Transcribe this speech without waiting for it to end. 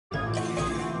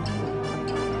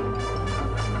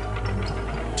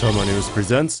TomoNews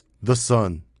presents The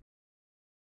Sun.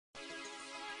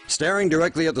 Staring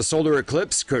directly at the solar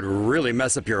eclipse could really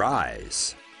mess up your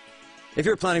eyes. If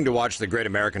you're planning to watch the Great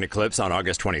American Eclipse on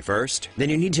August 21st, then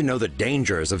you need to know the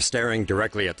dangers of staring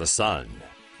directly at the sun.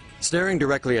 Staring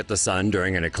directly at the sun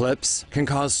during an eclipse can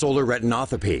cause solar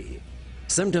retinopathy.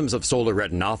 Symptoms of solar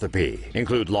retinopathy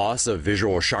include loss of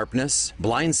visual sharpness,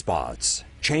 blind spots,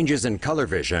 changes in color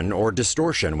vision, or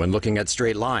distortion when looking at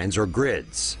straight lines or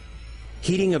grids.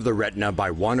 Heating of the retina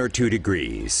by 1 or 2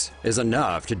 degrees is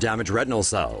enough to damage retinal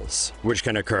cells, which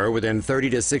can occur within 30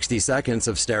 to 60 seconds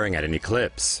of staring at an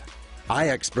eclipse. Eye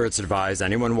experts advise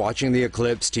anyone watching the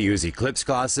eclipse to use eclipse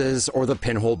glasses or the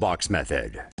pinhole box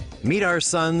method. Meet our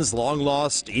sun's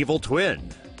long-lost evil twin.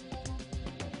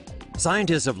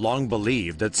 Scientists have long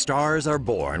believed that stars are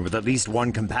born with at least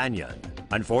one companion.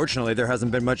 Unfortunately, there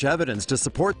hasn't been much evidence to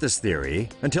support this theory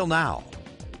until now.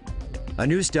 A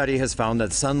new study has found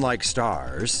that sun-like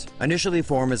stars initially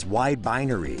form as wide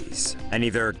binaries and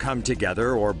either come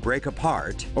together or break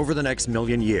apart over the next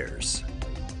million years.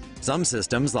 Some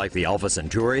systems, like the Alpha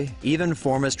Centauri, even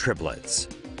form as triplets.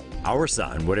 Our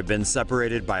sun would have been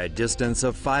separated by a distance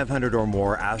of 500 or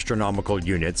more astronomical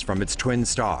units from its twin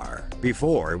star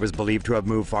before it was believed to have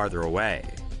moved farther away.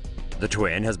 The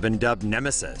twin has been dubbed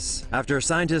Nemesis after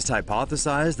scientists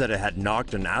hypothesized that it had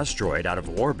knocked an asteroid out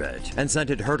of orbit and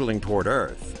sent it hurtling toward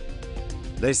Earth.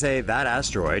 They say that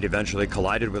asteroid eventually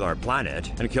collided with our planet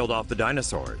and killed off the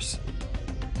dinosaurs.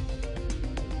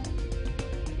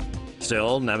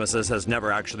 Still, Nemesis has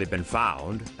never actually been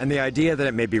found, and the idea that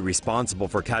it may be responsible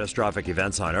for catastrophic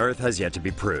events on Earth has yet to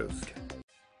be proved.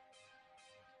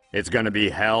 It's gonna be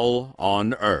hell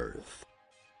on Earth.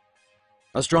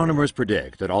 Astronomers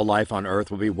predict that all life on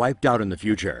Earth will be wiped out in the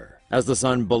future as the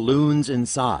sun balloons in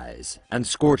size and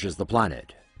scorches the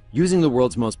planet. Using the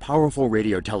world's most powerful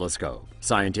radio telescope,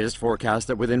 scientists forecast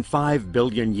that within 5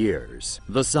 billion years,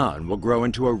 the sun will grow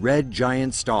into a red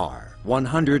giant star,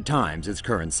 100 times its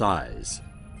current size.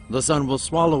 The sun will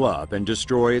swallow up and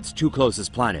destroy its 2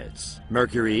 closest planets,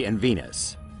 Mercury and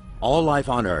Venus. All life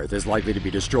on Earth is likely to be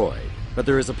destroyed, but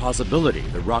there is a possibility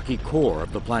the rocky core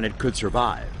of the planet could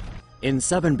survive. In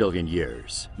 7 billion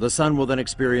years, the sun will then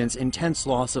experience intense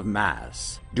loss of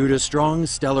mass due to strong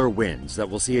stellar winds that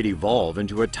will see it evolve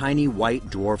into a tiny white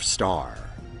dwarf star.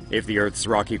 If the Earth's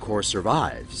rocky core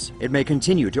survives, it may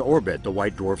continue to orbit the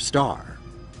white dwarf star.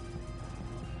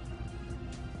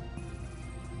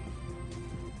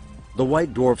 The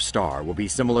white dwarf star will be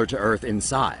similar to Earth in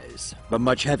size, but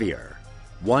much heavier.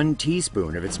 1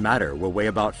 teaspoon of its matter will weigh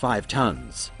about 5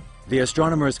 tons. The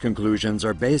astronomers' conclusions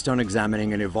are based on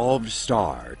examining an evolved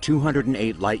star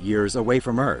 208 light-years away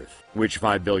from Earth, which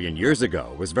 5 billion years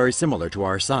ago was very similar to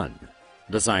our sun.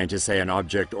 The scientists say an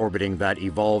object orbiting that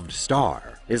evolved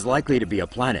star is likely to be a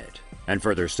planet, and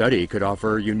further study could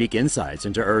offer unique insights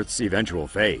into Earth's eventual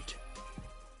fate.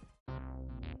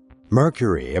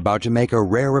 Mercury about to make a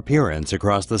rare appearance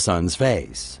across the sun's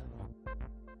face.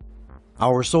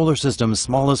 Our solar system's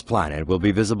smallest planet will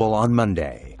be visible on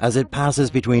Monday as it passes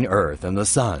between Earth and the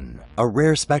Sun, a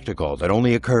rare spectacle that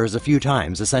only occurs a few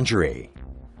times a century.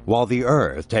 While the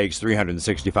Earth takes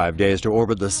 365 days to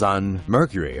orbit the Sun,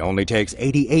 Mercury only takes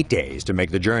 88 days to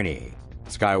make the journey.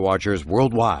 Skywatchers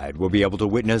worldwide will be able to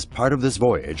witness part of this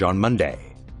voyage on Monday.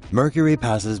 Mercury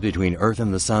passes between Earth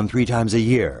and the Sun 3 times a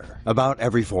year, about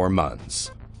every 4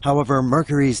 months. However,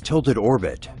 Mercury's tilted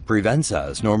orbit prevents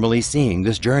us normally seeing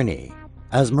this journey.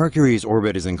 As Mercury's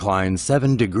orbit is inclined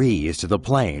 7 degrees to the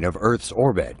plane of Earth's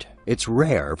orbit, it's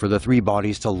rare for the 3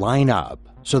 bodies to line up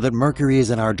so that Mercury is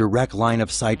in our direct line of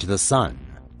sight to the Sun.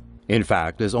 In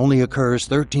fact, this only occurs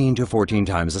 13 to 14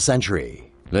 times a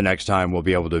century. The next time we'll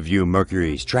be able to view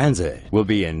Mercury's transit will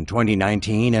be in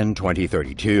 2019 and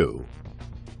 2032.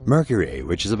 Mercury,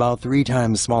 which is about 3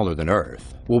 times smaller than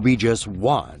Earth, will be just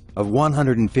 1 of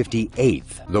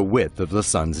 158th the width of the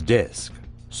Sun's disk.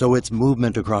 So its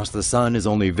movement across the Sun is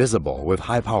only visible with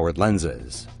high-powered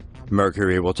lenses.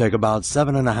 Mercury will take about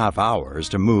 7.5 hours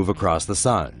to move across the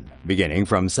Sun, beginning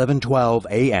from 7:12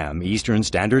 a.m. Eastern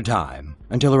Standard Time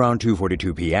until around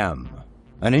 2:42 p.m.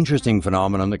 An interesting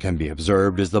phenomenon that can be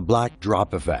observed is the black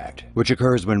drop effect, which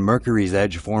occurs when Mercury's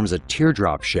edge forms a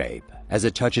teardrop shape as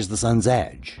it touches the Sun's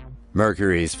edge.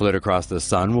 Mercury's flit across the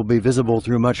Sun will be visible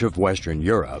through much of Western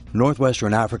Europe,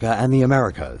 Northwestern Africa, and the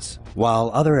Americas,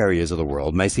 while other areas of the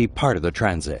world may see part of the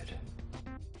transit.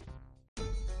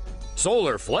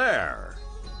 Solar flare!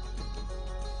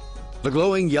 The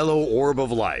glowing yellow orb of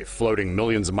life, floating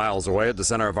millions of miles away at the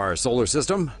center of our solar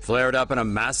system, flared up in a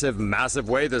massive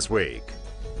way this week.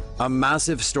 A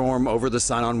massive storm over the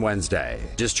sun on Wednesday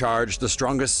discharged the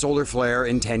strongest solar flare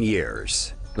in 10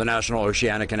 years. The National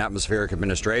Oceanic and Atmospheric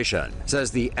Administration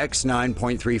says the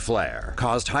X9.3 flare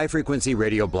caused high-frequency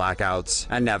radio blackouts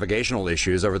and navigational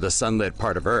issues over the sunlit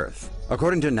part of Earth.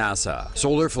 According to NASA,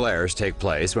 solar flares take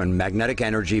place when magnetic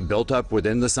energy built up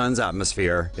within the sun's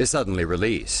atmosphere is suddenly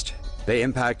released. They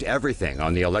impact everything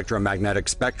on the electromagnetic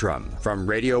spectrum, from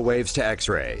radio waves to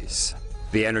X-rays.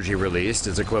 The energy released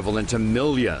is equivalent to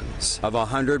millions of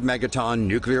 100 megaton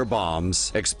nuclear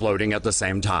bombs exploding at the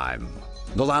same time.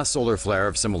 The last solar flare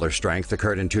of similar strength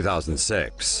occurred in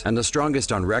 2006, and the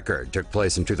strongest on record took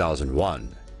place in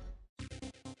 2001.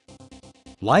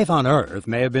 Life on Earth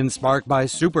may have been sparked by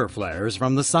super flares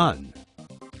from the sun.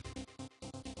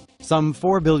 Some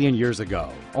 4 billion years ago,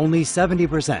 only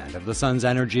 70% of the sun's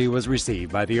energy was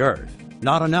received by the Earth,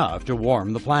 not enough to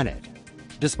warm the planet.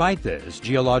 Despite this,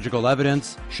 geological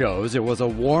evidence shows it was a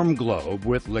warm globe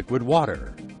with liquid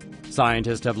water.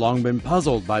 Scientists have long been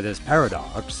puzzled by this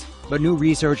paradox, but new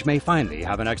research may finally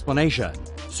have an explanation: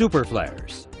 super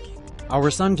flares.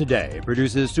 Our sun today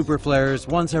produces super flares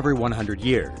once every 100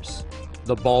 years.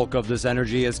 The bulk of this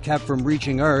energy is kept from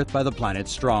reaching Earth by the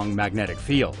planet's strong magnetic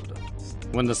field.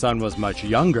 When the sun was much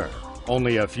younger,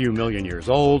 only a few million years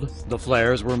old, the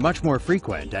flares were much more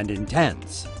frequent and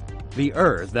intense. The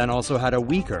Earth then also had a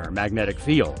weaker magnetic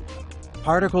field.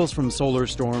 Particles from solar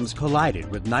storms collided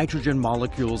with nitrogen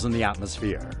molecules in the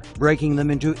atmosphere, breaking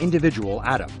them into individual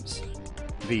atoms.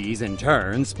 These, in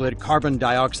turn, split carbon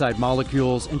dioxide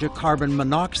molecules into carbon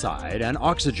monoxide and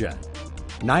oxygen.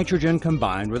 Nitrogen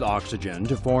combined with oxygen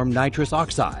to form nitrous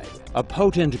oxide, a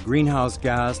potent greenhouse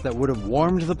gas that would have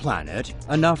warmed the planet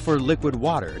enough for liquid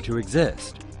water to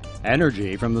exist.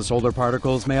 Energy from the solar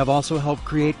particles may have also helped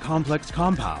create complex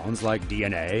compounds like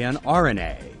DNA and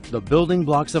RNA, the building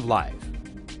blocks of life.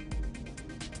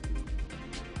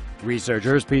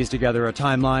 Researchers pieced together a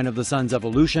timeline of the sun's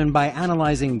evolution by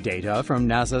analyzing data from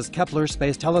NASA's Kepler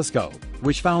Space Telescope,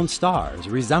 which found stars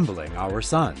resembling our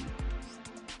sun.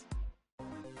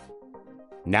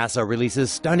 NASA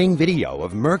releases stunning video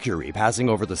of Mercury passing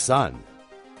over the sun.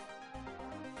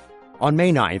 On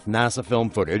May 9th, NASA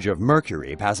filmed footage of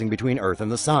Mercury passing between Earth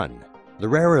and the sun. The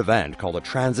rare event, called a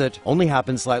transit, only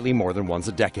happens slightly more than once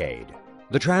a decade.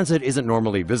 The transit isn't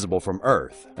normally visible from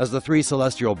Earth, as the three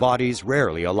celestial bodies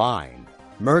rarely align.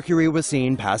 Mercury was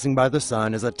seen passing by the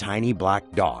sun as a tiny black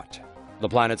dot. The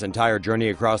planet's entire journey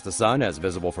across the sun, as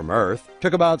visible from Earth,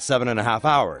 took about 7.5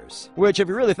 hours, which, if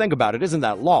you really think about it, isn't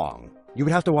that long. You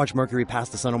would have to watch Mercury pass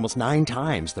the sun almost 9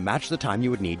 times to match the time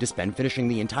you would need to spend finishing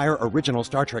the entire original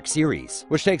Star Trek series,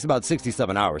 which takes about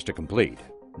 67 hours to complete.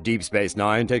 Deep Space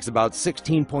Nine takes about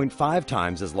 16.5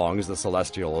 times as long as the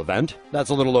celestial event. That's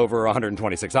a little over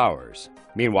 126 hours.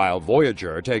 Meanwhile,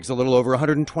 Voyager takes a little over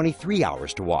 123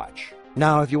 hours to watch.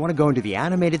 Now, if you want to go into the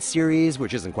animated series,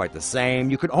 which isn't quite the same,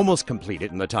 you could almost complete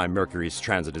it in the time Mercury's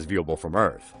transit is viewable from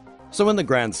Earth. So in the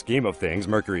grand scheme of things,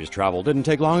 Mercury's travel didn't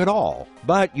take long at all,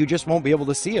 but you just won't be able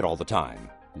to see it all the time.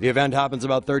 The event happens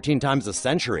about 13 times a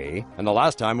century, and the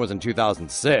last time was in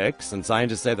 2006, and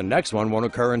scientists say the next one won't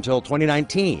occur until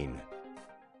 2019.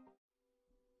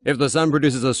 If the sun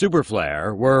produces a super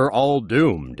flare, we're all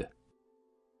doomed.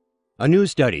 A new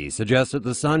study suggests that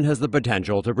the sun has the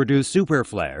potential to produce super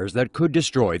flares that could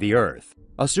destroy the Earth.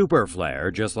 A super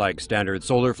flare, just like standard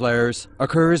solar flares,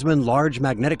 occurs when large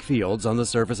magnetic fields on the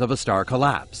surface of a star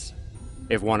collapse.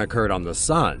 If one occurred on the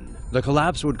sun, the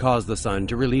collapse would cause the sun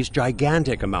to release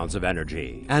gigantic amounts of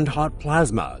energy and hot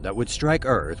plasma that would strike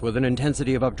Earth with an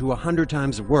intensity of up to 100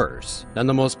 times worse than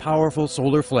the most powerful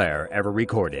solar flare ever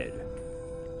recorded.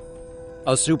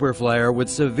 A super flare would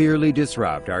severely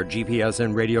disrupt our GPS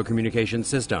and radio communication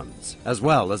systems, as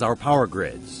well as our power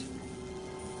grids.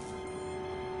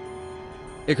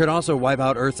 It could also wipe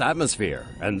out Earth's atmosphere,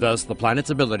 and thus the planet's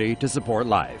ability to support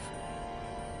life.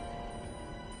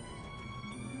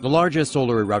 The largest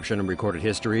solar eruption in recorded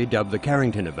history, dubbed the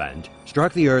Carrington event,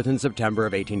 struck the Earth in September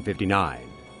of 1859.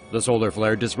 The solar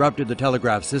flare disrupted the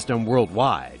telegraph system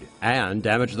worldwide and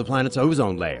damaged the planet's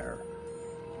ozone layer.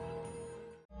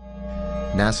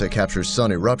 NASA captures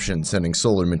sun eruption sending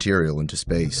solar material into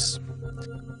space.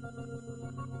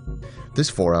 This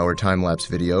 4-hour time-lapse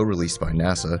video released by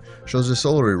NASA shows a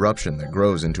solar eruption that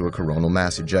grows into a coronal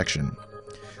mass ejection.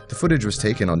 The footage was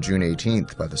taken on June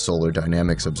 18th by the Solar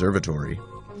Dynamics Observatory.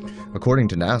 According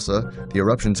to NASA, the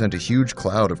eruption sent a huge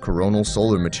cloud of coronal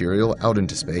solar material out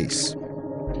into space.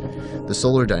 The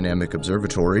Solar Dynamic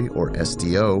Observatory, or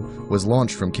SDO, was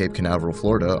launched from Cape Canaveral,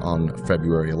 Florida on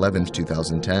February 11,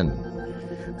 2010.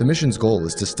 The mission's goal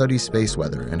is to study space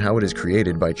weather and how it is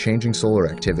created by changing solar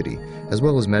activity, as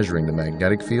well as measuring the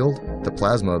magnetic field, the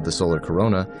plasma of the solar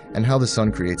corona, and how the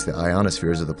sun creates the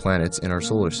ionospheres of the planets in our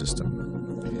solar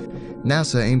system.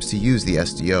 NASA aims to use the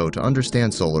SDO to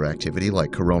understand solar activity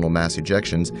like coronal mass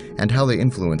ejections and how they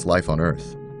influence life on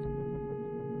Earth.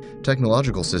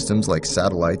 Technological systems like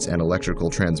satellites and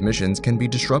electrical transmissions can be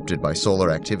disrupted by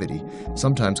solar activity,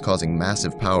 sometimes causing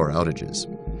massive power outages.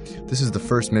 This is the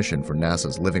first mission for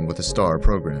NASA's Living with a Star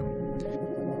program.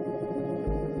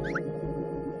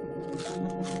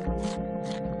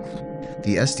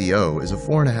 The SDO is a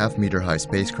 4.5-meter high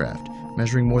spacecraft,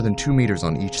 measuring more than 2 meters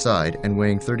on each side and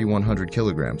weighing 3,100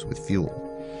 kilograms with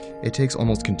fuel. It takes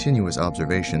almost continuous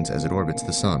observations as it orbits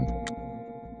the Sun.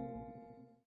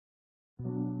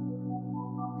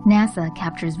 NASA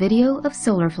captures video of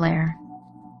solar flare.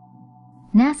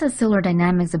 NASA's Solar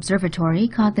Dynamics Observatory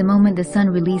caught the moment the Sun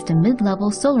released a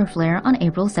mid-level solar flare on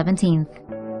April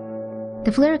 17th.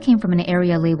 The flare came from an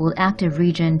area labeled Active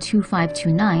Region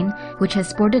 2529, which has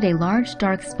sported a large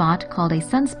dark spot called a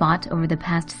sunspot over the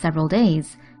past several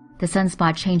days. The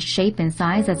sunspot changed shape and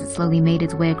size as it slowly made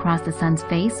its way across the Sun's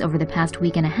face over the past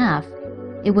week and a half.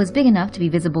 It was big enough to be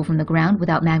visible from the ground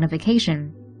without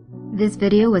magnification. This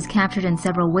video was captured in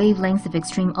several wavelengths of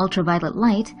extreme ultraviolet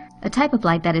light, a type of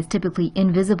light that is typically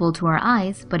invisible to our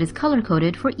eyes but is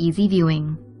color-coded for easy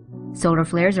viewing. Solar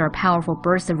flares are powerful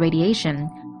bursts of radiation.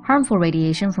 Harmful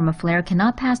radiation from a flare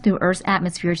cannot pass through Earth's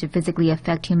atmosphere to physically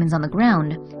affect humans on the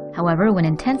ground. However, when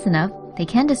intense enough, they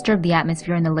can disturb the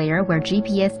atmosphere in the layer where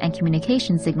GPS and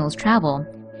communication signals travel.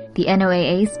 The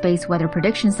NOAA Space Weather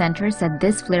Prediction Center said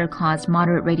this flare caused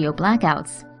moderate radio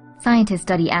blackouts. Scientists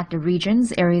study active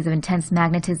regions, areas of intense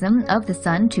magnetism of the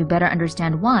Sun, to better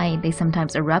understand why they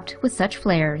sometimes erupt with such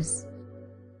flares.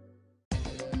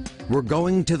 We're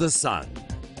going to the Sun.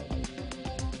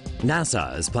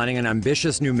 NASA is planning an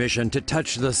ambitious new mission to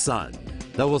touch the Sun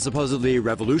that will supposedly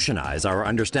revolutionize our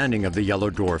understanding of the yellow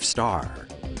dwarf star.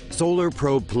 Solar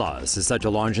Probe Plus is set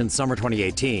to launch in summer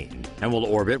 2018 and will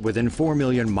orbit within 4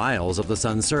 million miles of the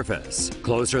Sun's surface,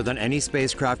 closer than any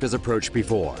spacecraft has approached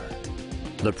before.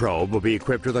 The probe will be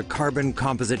equipped with a carbon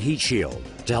composite heat shield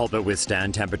to help it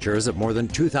withstand temperatures of more than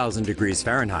 2,000 degrees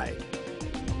Fahrenheit.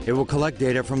 It will collect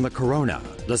data from the corona,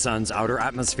 the Sun's outer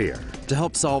atmosphere, to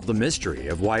help solve the mystery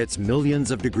of why it's millions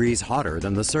of degrees hotter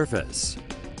than the surface.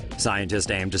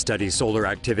 Scientists aim to study solar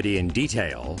activity in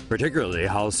detail, particularly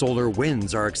how solar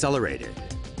winds are accelerated.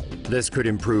 This could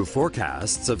improve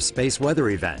forecasts of space weather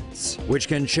events, which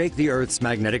can shake the Earth's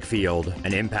magnetic field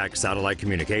and impact satellite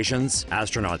communications,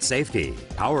 astronaut safety,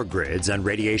 power grids, and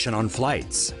radiation on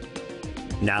flights.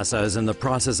 NASA is in the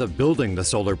process of building the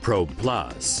Solar Probe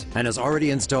Plus and has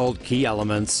already installed key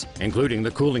elements, including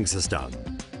the cooling system.